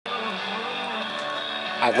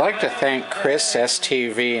I'd like to thank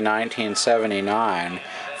Chrisstv1979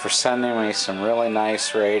 for sending me some really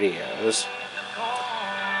nice radios.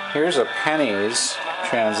 Here's a pennies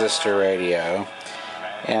transistor radio,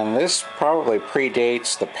 and this probably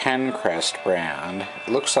predates the Crest brand.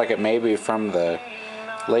 It looks like it may be from the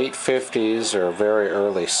late 50s or very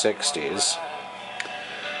early 60s.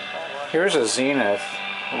 Here's a Zenith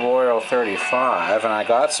Royal 35, and I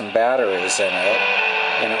got some batteries in it,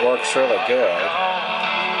 and it works really good.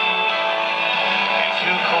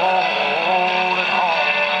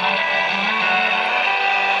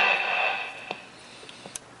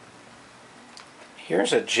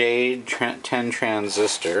 Here's a Jade 10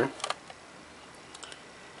 transistor.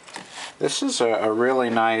 This is a really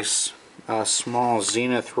nice small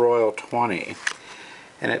Zenith Royal 20,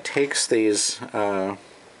 and it takes these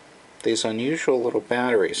unusual little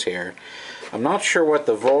batteries here. I'm not sure what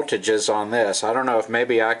the voltage is on this. I don't know if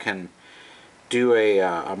maybe I can do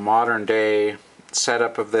a modern day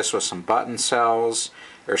setup of this with some button cells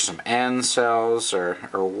or some N cells or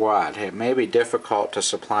what. It may be difficult to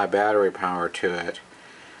supply battery power to it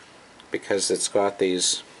because it's got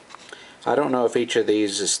these. I don't know if each of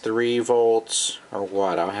these is 3 volts or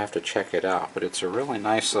what. I'll have to check it out, but it's a really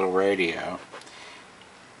nice little radio.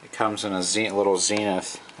 It comes in a little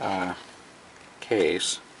Zenith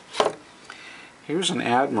case. Here's an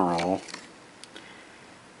Admiral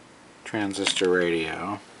transistor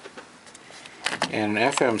radio and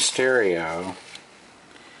an FM stereo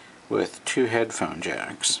with 2 headphone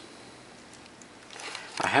jacks.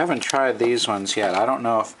 I haven't tried these ones yet. I don't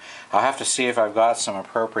know if I'll have to see if I've got some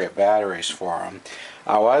appropriate batteries for them.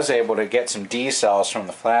 I was able to get some D cells from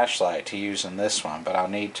the flashlight to use in this one, but I'll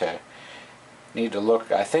need to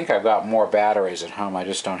look. I think I've got more batteries at home. I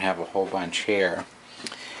just don't have a whole bunch here.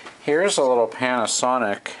 Here's a little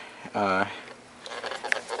Panasonic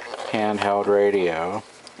handheld radio,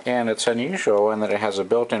 and it's unusual in that it has a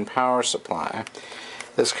built-in power supply.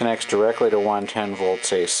 This connects directly to 110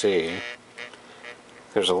 volts AC.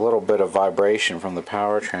 There's a little bit of vibration from the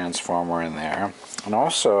power transformer in there. And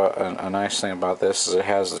also a nice thing about this is it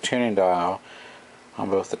has the tuning dial on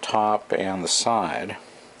both the top and the side.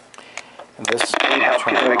 And this Need help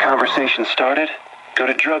getting the conversation started? Go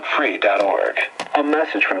to drugfree.org. A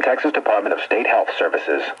message from Texas Department of State Health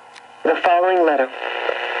Services. The following letter.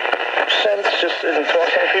 Sense just isn't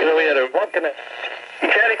talking to people. We had a what can it?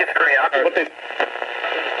 Connecticut's great. What they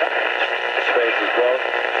space as well.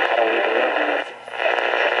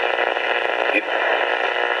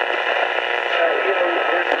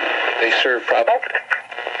 They serve problems.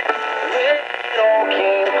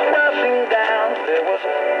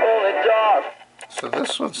 So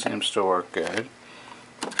this one seems to work good.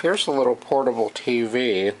 Here's a little portable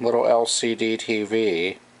TV, little LCD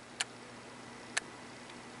TV.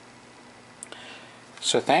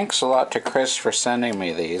 So thanks a lot to Chris for sending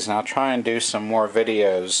me these, and I'll try and do some more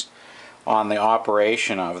videos on the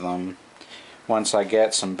operation of them once I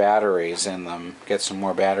get some batteries in them, get some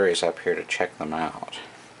more batteries up here to check them out.